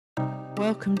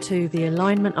Welcome to the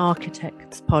Alignment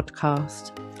Architects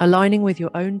podcast. Aligning with your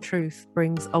own truth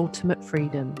brings ultimate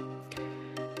freedom.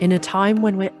 In a time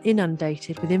when we're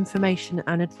inundated with information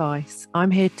and advice,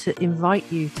 I'm here to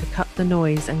invite you to cut the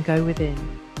noise and go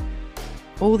within.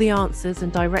 All the answers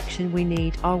and direction we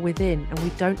need are within, and we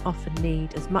don't often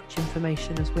need as much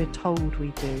information as we're told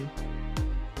we do.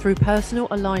 Through personal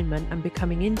alignment and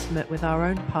becoming intimate with our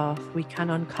own path, we can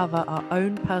uncover our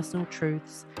own personal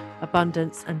truths,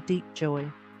 abundance, and deep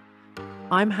joy.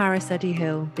 I'm Harris Eddie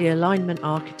Hill, the Alignment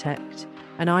Architect,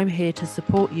 and I'm here to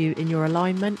support you in your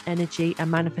alignment, energy,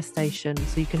 and manifestation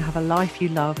so you can have a life you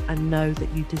love and know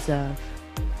that you deserve.